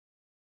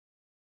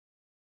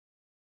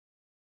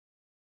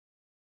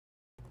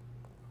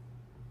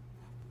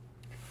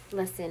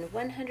Lesson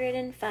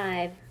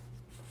 105.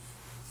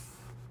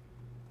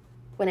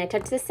 When I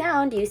touch the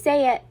sound, you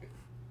say it.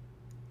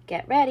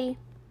 Get ready.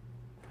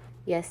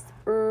 Yes,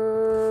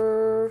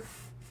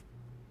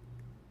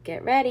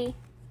 Get ready.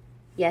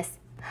 Yes,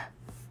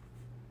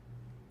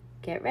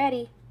 Get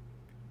ready.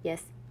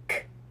 Yes,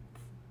 k.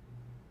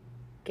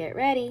 Get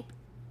ready.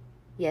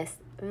 Yes,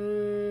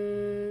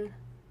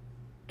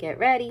 Get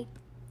ready.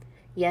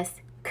 Yes,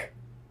 k.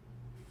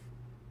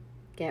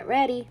 Get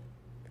ready.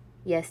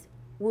 Yes,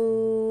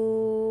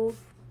 woo.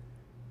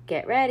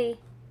 Get ready.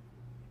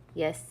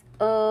 Yes,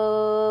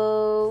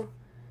 oh.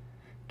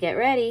 Get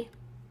ready.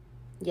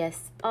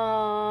 Yes,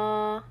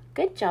 aw.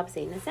 Good job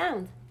saying the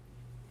sound.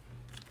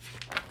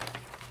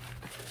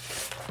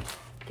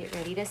 Get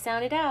ready to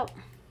sound it out.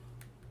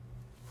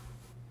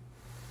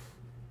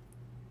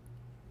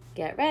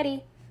 Get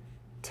ready.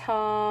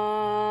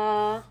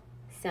 Ta.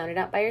 Sound it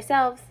out by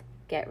yourselves.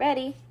 Get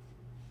ready.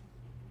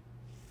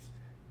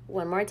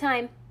 One more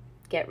time.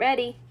 Get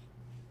ready.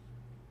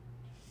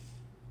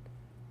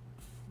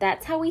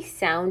 That's how we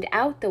sound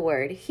out the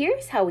word.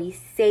 Here's how we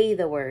say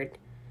the word.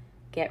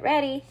 Get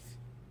ready.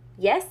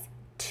 Yes,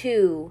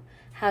 to.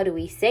 How do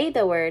we say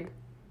the word?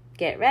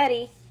 Get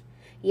ready.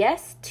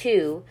 Yes,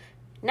 to.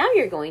 Now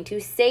you're going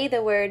to say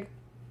the word.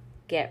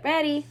 Get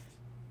ready.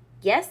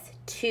 Yes,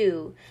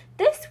 to.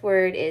 This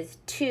word is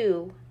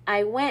to.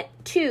 I went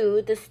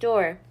to the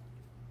store.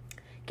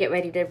 Get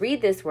ready to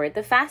read this word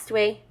the fast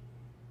way.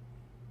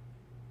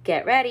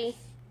 Get ready.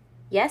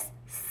 Yes,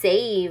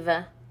 save.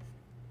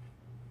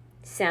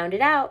 Sound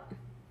it out.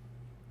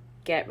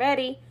 Get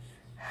ready.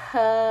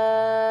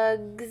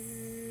 Hugs.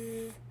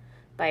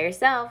 By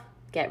yourself.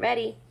 Get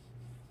ready.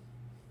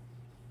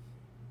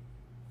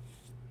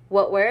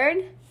 What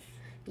word?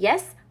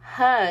 Yes,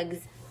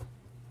 hugs.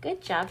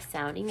 Good job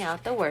sounding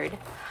out the word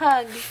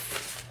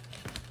hugs.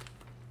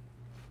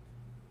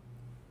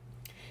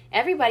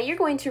 Everybody, you're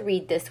going to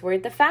read this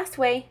word the fast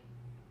way.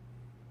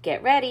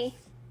 Get ready.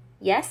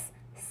 Yes,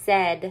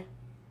 said.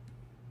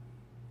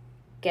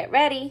 Get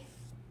ready.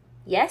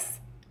 Yes,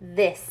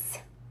 this.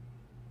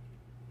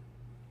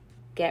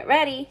 Get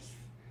ready.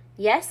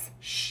 Yes,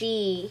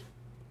 she.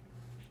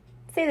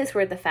 Say this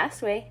word the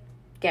fast way.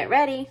 Get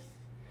ready.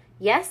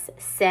 Yes,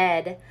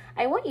 said.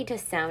 I want you to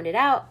sound it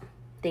out.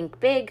 Think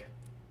big.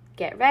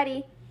 Get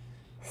ready.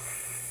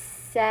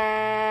 Said.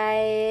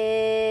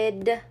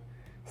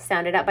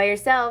 Sound it out by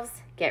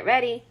yourselves. Get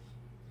ready.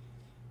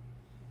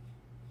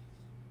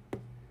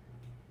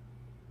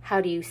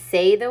 How do you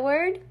say the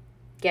word?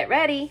 Get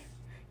ready.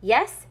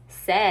 Yes,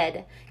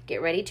 said.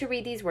 Get ready to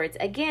read these words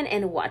again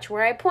and watch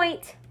where I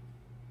point.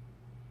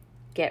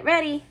 Get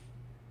ready.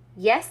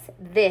 Yes,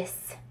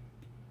 this.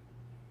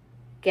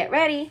 Get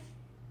ready.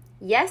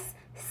 Yes,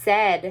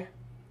 said.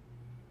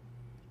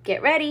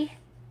 Get ready.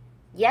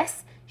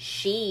 Yes,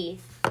 she.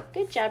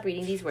 Good job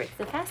reading these words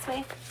the fast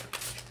way.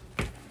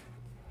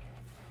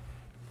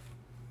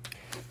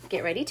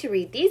 Get ready to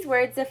read these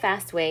words the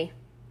fast way.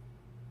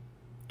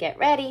 Get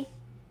ready.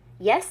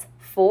 Yes,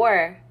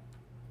 for.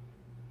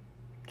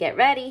 Get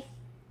ready.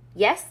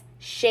 Yes,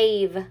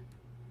 shave.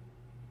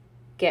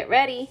 Get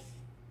ready.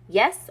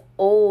 Yes,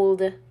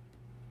 old.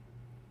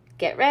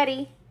 Get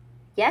ready.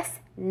 Yes,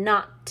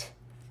 not.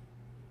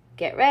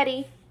 Get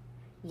ready.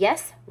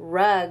 Yes,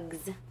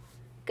 rugs.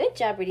 Good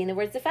job reading the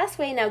words the fast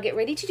way. Now get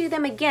ready to do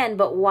them again,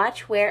 but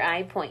watch where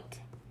I point.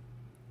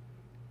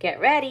 Get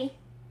ready.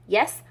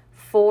 Yes,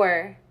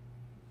 for.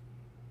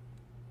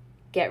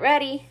 Get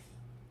ready.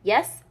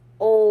 Yes,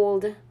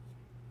 old.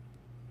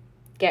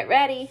 Get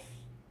ready.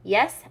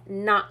 Yes,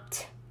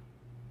 not.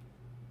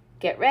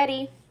 Get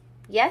ready.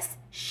 Yes,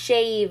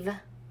 shave.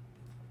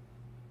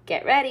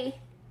 Get ready.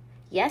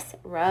 Yes,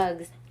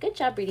 rugs. Good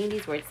job reading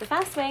these words the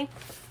fast way.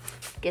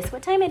 Guess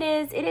what time it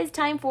is? It is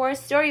time for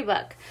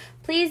Storybook.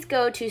 Please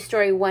go to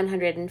story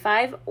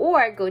 105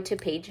 or go to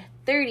page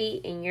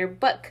 30 in your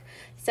book.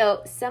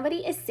 So somebody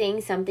is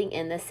saying something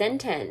in the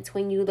sentence.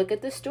 When you look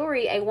at the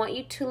story, I want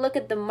you to look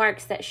at the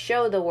marks that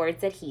show the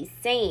words that he's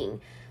saying,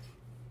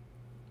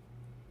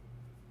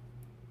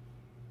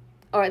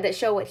 or that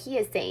show what he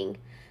is saying.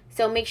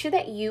 So make sure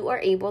that you are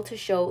able to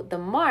show the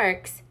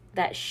marks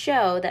that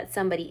show that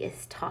somebody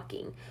is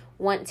talking.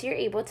 Once you're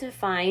able to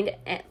find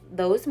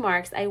those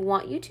marks, I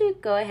want you to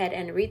go ahead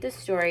and read the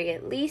story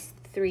at least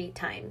 3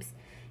 times.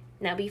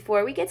 Now,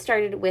 before we get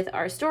started with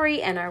our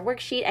story and our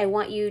worksheet, I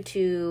want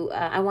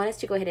us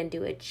to go ahead and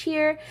do a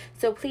cheer.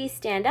 So please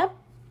stand up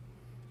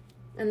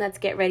and let's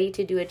get ready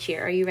to do a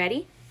cheer. Are you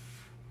ready?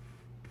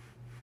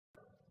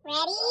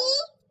 Ready?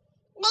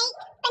 Make